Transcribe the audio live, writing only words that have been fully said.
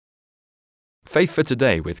Faith for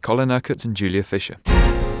Today with Colin Urquhart and Julia Fisher.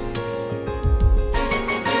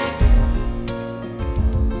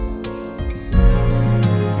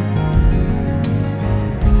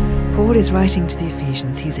 Paul is writing to the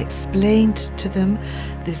Ephesians. He's explained to them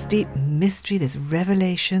this deep mystery, this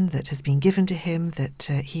revelation that has been given to him, that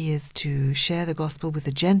he is to share the gospel with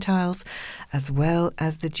the Gentiles as well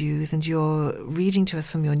as the Jews. And you're reading to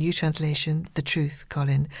us from your new translation, The Truth,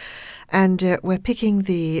 Colin. And we're picking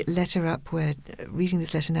the letter up. We're reading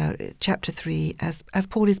this letter now, chapter 3, as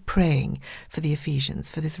Paul is praying for the Ephesians,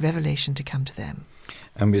 for this revelation to come to them.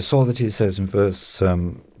 And we saw that he says in verse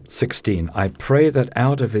 16, I pray that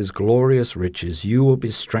out of his glorious riches you will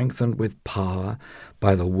be strengthened with power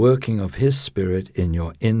by the working of his Spirit in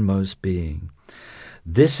your inmost being.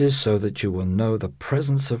 This is so that you will know the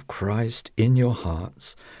presence of Christ in your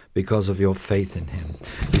hearts because of your faith in him.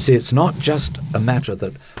 You see, it's not just a matter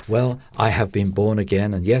that, well, I have been born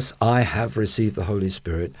again, and yes, I have received the Holy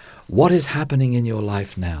Spirit. What is happening in your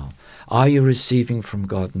life now? Are you receiving from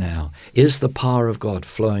God now? Is the power of God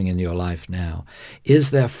flowing in your life now?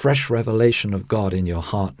 Is there fresh revelation of God in your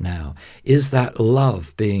heart now? Is that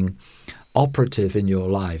love being operative in your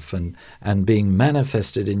life and being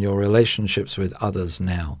manifested in your relationships with others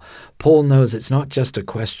now? Paul knows it's not just a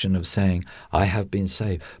question of saying, I have been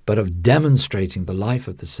saved, but of demonstrating the life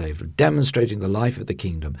of the saved, of demonstrating the life of the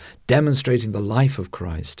kingdom, demonstrating the life of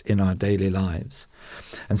Christ in our daily lives.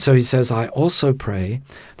 And so he says, I also pray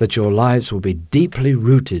that your lives will be deeply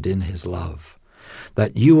rooted in his love,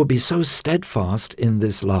 that you will be so steadfast in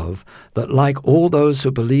this love that like all those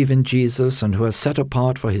who believe in Jesus and who are set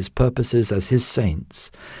apart for his purposes as his saints,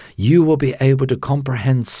 you will be able to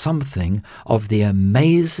comprehend something of the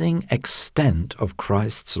amazing extent of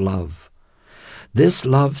Christ's love. This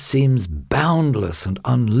love seems boundless and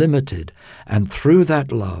unlimited, and through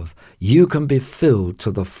that love, you can be filled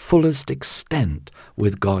to the fullest extent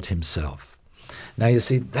with God himself. Now, you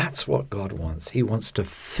see, that's what God wants. He wants to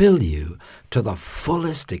fill you to the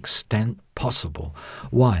fullest extent possible.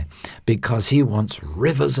 Why? Because he wants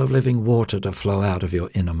rivers of living water to flow out of your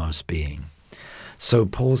innermost being. So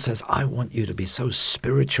Paul says, I want you to be so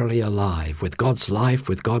spiritually alive with God's life,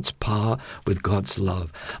 with God's power, with God's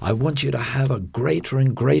love. I want you to have a greater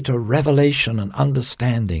and greater revelation and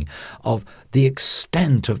understanding of the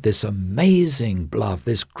extent of this amazing love,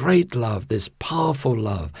 this great love, this powerful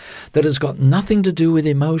love that has got nothing to do with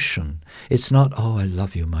emotion. It's not, oh, I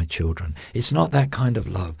love you, my children. It's not that kind of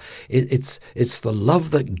love. It's the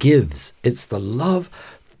love that gives. It's the love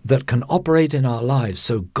that can operate in our lives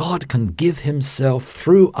so God can give himself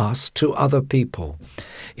through us to other people.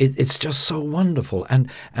 It's just so wonderful. And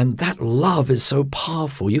that love is so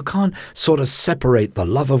powerful. You can't sort of separate the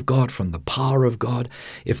love of God from the power of God.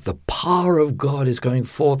 If the power of God is going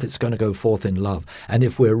forth, it's going to go forth in love. And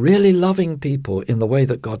if we're really loving people in the way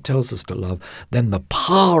that God tells us to love, then the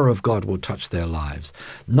power of God will touch their lives.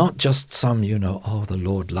 Not just some, oh, the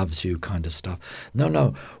Lord loves you kind of stuff.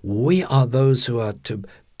 No. We are those who are to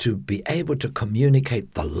be able to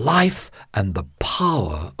communicate the life and the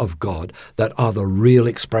power of God that are the real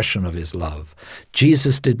expression of his love.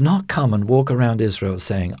 Jesus did not come and walk around Israel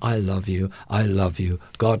saying, I love you,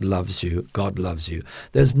 God loves you, God loves you.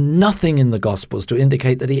 There's nothing in the Gospels to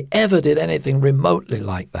indicate that he ever did anything remotely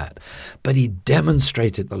like that. But he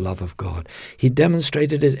demonstrated the love of God. He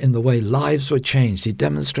demonstrated it in the way lives were changed. He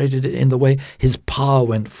demonstrated it in the way his power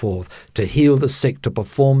went forth to heal the sick, to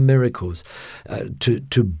perform miracles,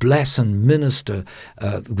 to bless and minister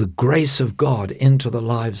the grace of God into the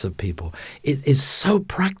lives of people. It is so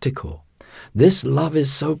practical. This love is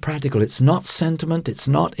so practical. It's not sentiment. It's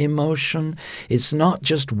not emotion. It's not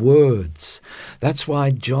just words. That's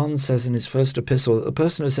why John says in his first epistle that the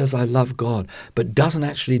person who says, I love God, but doesn't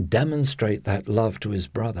actually demonstrate that love to his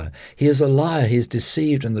brother, he is a liar. He is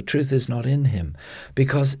deceived, and the truth is not in him.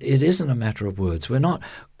 Because it isn't a matter of words. We're not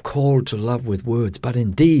called to love with words, but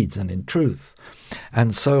in deeds and in truth.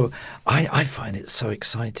 And so I find it so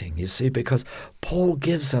exciting, you see, because Paul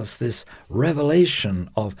gives us this revelation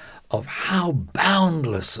of how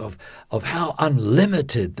boundless, of how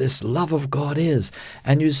unlimited this love of God is.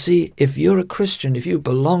 And you see, if you're a Christian, if you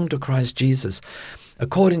belong to Christ Jesus,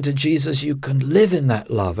 according to Jesus, you can live in that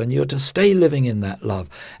love, and you're to stay living in that love.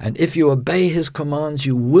 And if you obey his commands,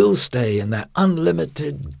 you will stay in that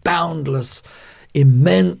unlimited, boundless,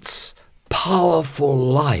 immense, powerful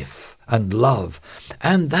life and love.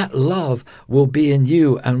 And that love will be in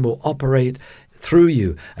you and will operate through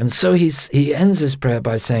you. And so he ends his prayer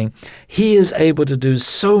by saying, he is able to do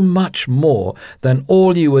so much more than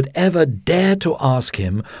all you would ever dare to ask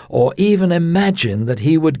him or even imagine that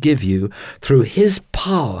he would give you through his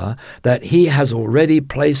power that he has already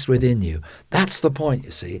placed within you. That's the point,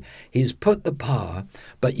 you see. He's put the power,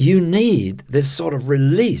 but you need this sort of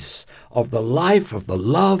release of the life, of the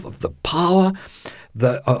love, of the power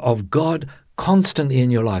of God constantly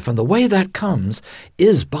in your life. And the way that comes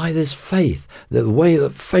is by this faith, the way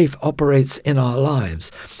that faith operates in our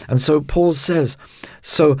lives. And so Paul says,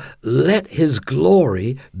 so let his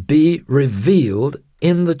glory be revealed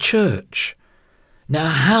in the church. Now,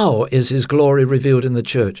 how is his glory revealed in the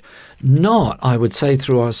church? Not, I would say,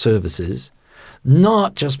 through our services,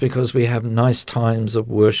 not just because we have nice times of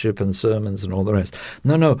worship and sermons and all the rest.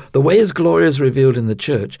 No. The way his glory is revealed in the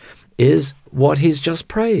church is what he's just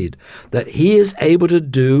prayed, that he is able to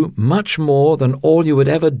do much more than all you would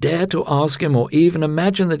ever dare to ask him or even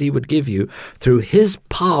imagine that he would give you through his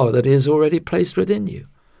power that is already placed within you.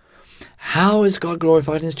 How is God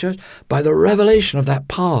glorified in his church? By the revelation of that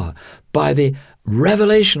power, by the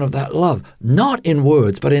revelation of that love, not in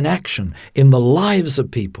words, but in action, in the lives of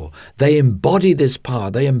people. They embody this power,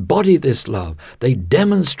 they embody this love, they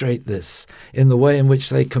demonstrate this in the way in which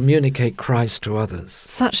they communicate Christ to others.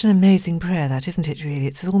 Such an amazing prayer, that, isn't it, really?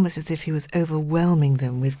 It's almost as if he was overwhelming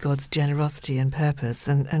them with God's generosity and purpose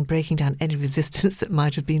and breaking down any resistance that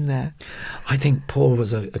might have been there. I think Paul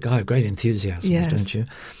was a guy of great enthusiasm, yes. Don't you?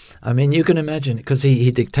 I mean, you can imagine, because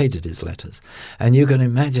he dictated his letters, and you can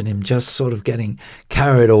imagine him just sort of getting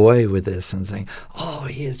carried away with this and saying, oh,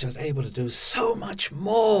 he is just able to do so much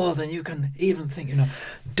more than you can even think.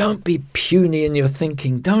 Don't be puny in your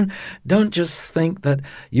thinking. Don't just think that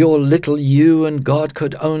you're little you and God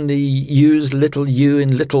could only use little you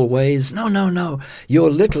in little ways. No.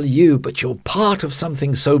 You're little you, but you're part of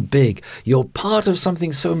something so big. You're part of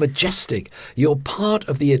something so majestic. You're part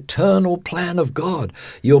of the eternal plan of God.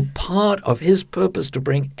 You're part of his purpose to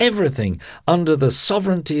bring everything under the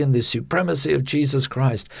sovereignty and the supremacy of Jesus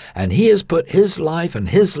Christ. And he has put his life and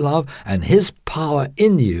his love and his power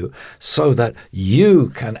in you so that you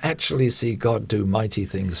can actually see God do mighty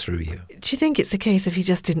things through you. Do you think it's a case of he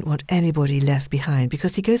just didn't want anybody left behind?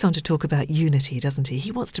 Because he goes on to talk about unity, doesn't he?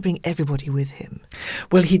 He wants to bring everybody with him.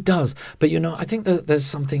 Well, he does. But, I think that there's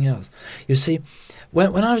something else. You see,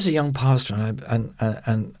 when I was a young pastor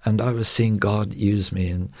and I was seeing God use me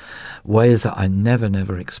in ways that I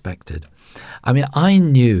never expected, I mean, I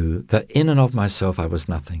knew that in and of myself I was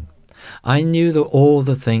nothing. I knew that all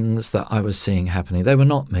the things that I was seeing happening, they were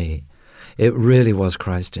not me. It really was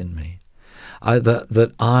Christ in me.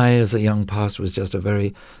 That I, as a young pastor, was just a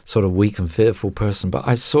very sort of weak and fearful person. But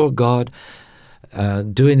I saw God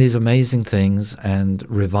doing these amazing things and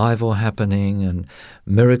revival happening and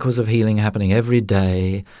miracles of healing happening every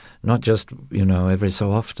day, not just, every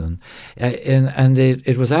so often. And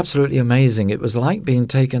it was absolutely amazing. It was like being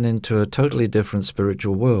taken into a totally different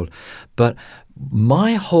spiritual world. But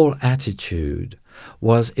my whole attitude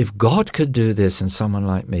was, if God could do this in someone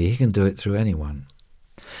like me, he can do it through anyone.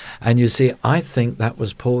 And you see, I think that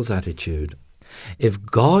was Paul's attitude. If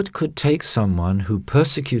God could take someone who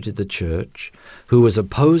persecuted the church, who was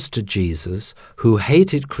opposed to Jesus, who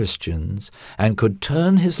hated Christians, and could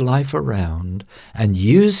turn his life around and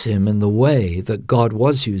use him in the way that God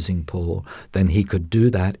was using Paul, then he could do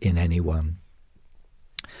that in anyone.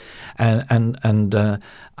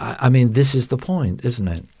 I mean, this is the point, isn't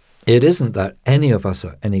it? It isn't that any of us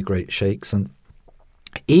are any great shakes. And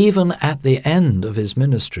even at the end of his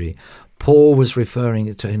ministry, Paul was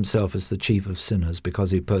referring to himself as the chief of sinners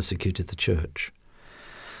because he persecuted the church.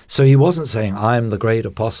 So he wasn't saying, I'm the great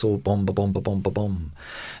apostle, bomb.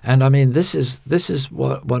 And I mean, this is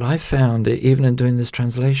what I found even in doing this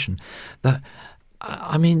translation. That,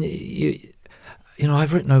 I mean,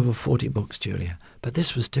 I've written over 40 books, Julia, but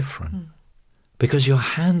this was different. Because you're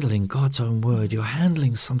handling God's own word. You're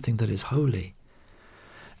handling something that is holy.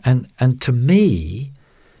 And to me,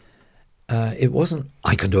 it wasn't,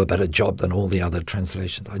 I can do a better job than all the other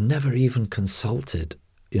translations. I never even consulted,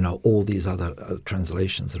 all these other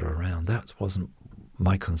translations that are around. That wasn't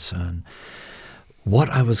my concern. What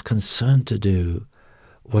I was concerned to do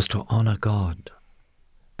was to honor God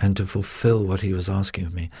and to fulfill what he was asking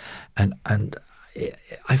of me. And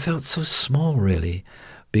I felt so small, really,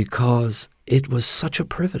 because it was such a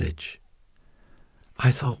privilege.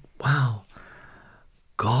 I thought, wow,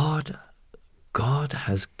 God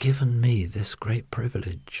has given me this great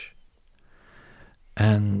privilege.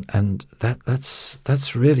 And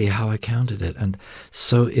that's really how I counted it. And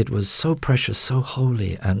so it was so precious, so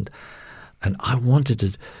holy, and I wanted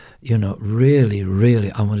to,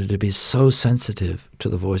 really, I wanted to be so sensitive to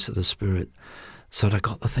the voice of the Spirit so that I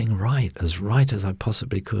got the thing right as I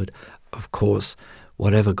possibly could. Of course,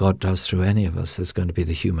 whatever God does through any of us, there's going to be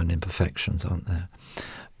the human imperfections, aren't there?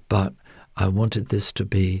 But I wanted this to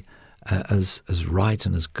be as right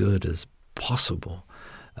and as good as possible,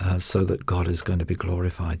 so that God is going to be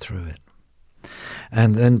glorified through it.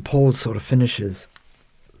 And then Paul sort of finishes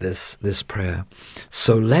this prayer.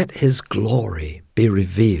 So let his glory be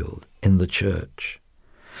revealed in the church,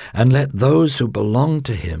 and let those who belong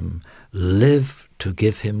to him live to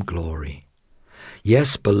give him glory.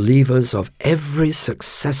 Yes, believers of every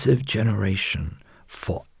successive generation,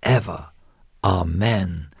 forever.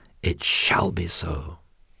 Amen. It shall be so.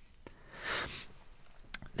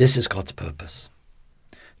 This is God's purpose,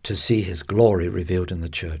 to see his glory revealed in the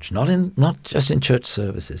church, not just in church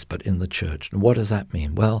services, but in the church. And what does that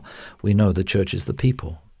mean? Well, we know the church is the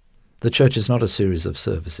people. The church is not a series of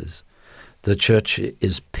services. The church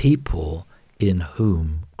is people in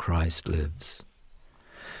whom Christ lives.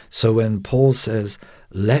 So when Paul says,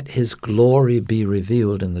 let his glory be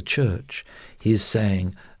revealed in the church, he's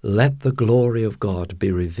saying, let the glory of God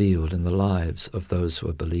be revealed in the lives of those who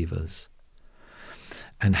are believers.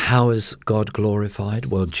 And how is God glorified?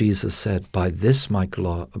 Well, Jesus said, by this my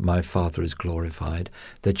Father is glorified,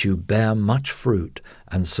 that you bear much fruit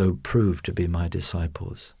and so prove to be my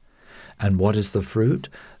disciples. And what is the fruit?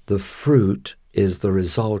 The fruit is the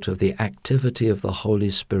result of the activity of the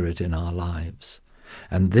Holy Spirit in our lives.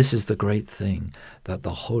 And this is the great thing, that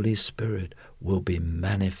the Holy Spirit will be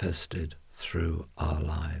manifested through our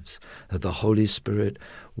lives, that the Holy Spirit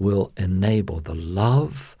will enable the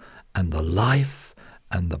love and the life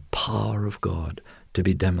and the power of God to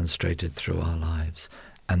be demonstrated through our lives.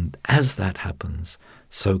 And as that happens,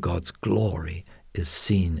 so God's glory is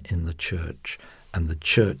seen in the church, and the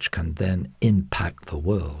church can then impact the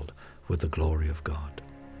world with the glory of God.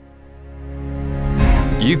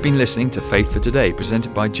 You've been listening to Faith for Today,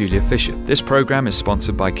 presented by Julia Fisher. This program is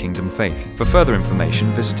sponsored by Kingdom Faith. For further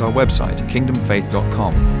information, visit our website,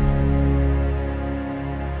 kingdomfaith.com.